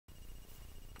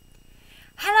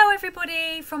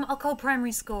everybody from Occol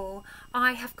Primary School.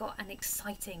 I have got an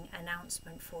exciting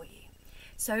announcement for you.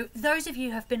 So those of you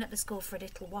who have been at the school for a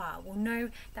little while will know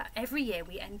that every year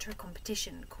we enter a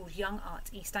competition called Young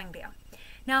Art East Anglia.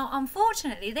 Now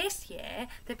unfortunately this year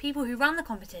the people who run the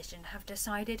competition have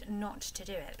decided not to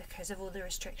do it because of all the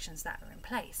restrictions that are in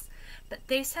place. But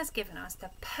this has given us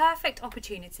the perfect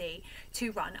opportunity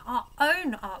to run our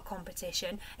own art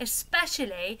competition,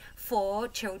 especially for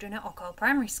children at Occol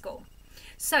Primary School.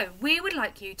 So we would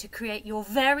like you to create your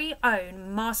very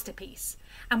own masterpiece,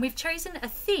 and we've chosen a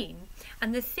theme,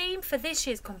 and the theme for this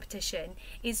year's competition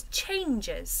is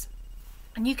changes.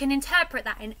 And you can interpret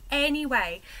that in any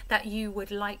way that you would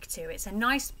like to. It's a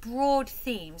nice broad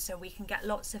theme so we can get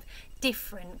lots of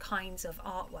different kinds of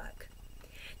artwork.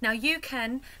 Now you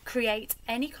can create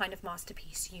any kind of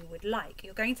masterpiece you would like.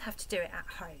 You're going to have to do it at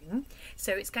home,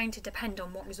 so it's going to depend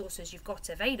on what resources you've got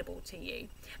available to you.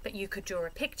 But you could draw a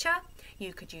picture,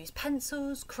 you could use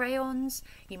pencils, crayons,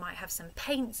 you might have some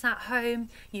paints at home,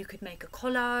 you could make a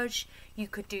collage, you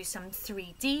could do some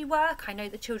 3D work. I know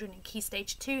the children in Key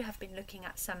Stage 2 have been looking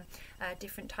at some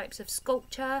different types of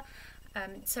sculpture.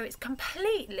 So it's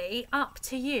completely up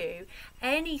to you.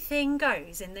 Anything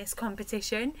goes in this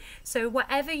competition. So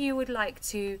whatever you would like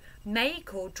to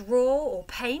make or draw or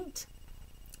paint,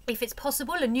 if it's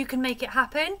possible and you can make it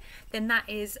happen, then that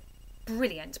is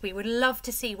brilliant. We would love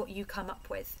to see what you come up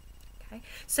with. Okay?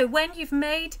 So when you've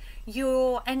made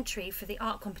your entry for the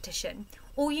art competition,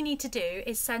 all you need to do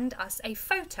is send us a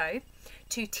photo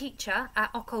to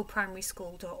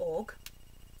teacher@occolprimaryschool.org.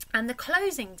 And the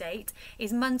closing date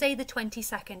is Monday the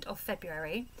 22nd of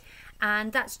February,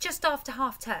 and that's just after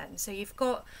half term, so you've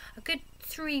got a good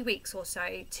 3 weeks or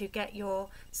so to get your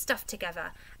stuff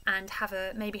together and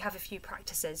maybe have a few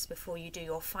practices before you do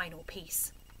your final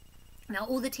piece. Now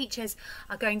all the teachers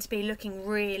are going to be looking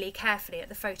really carefully at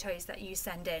the photos that you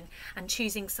send in and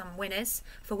choosing some winners,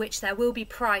 for which there will be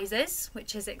prizes,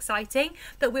 which is exciting,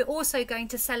 but we're also going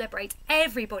to celebrate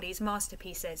everybody's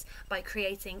masterpieces by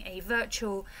creating a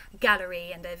virtual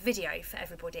gallery and a video for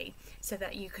everybody so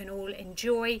that you can all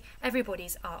enjoy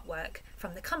everybody's artwork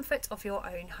from the comfort of your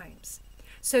own homes.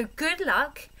 So good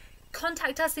luck.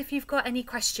 Contact us if you've got any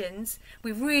questions.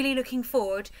 We're really looking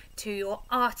forward to your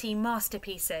arty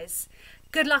masterpieces.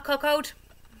 Good luck, Occol.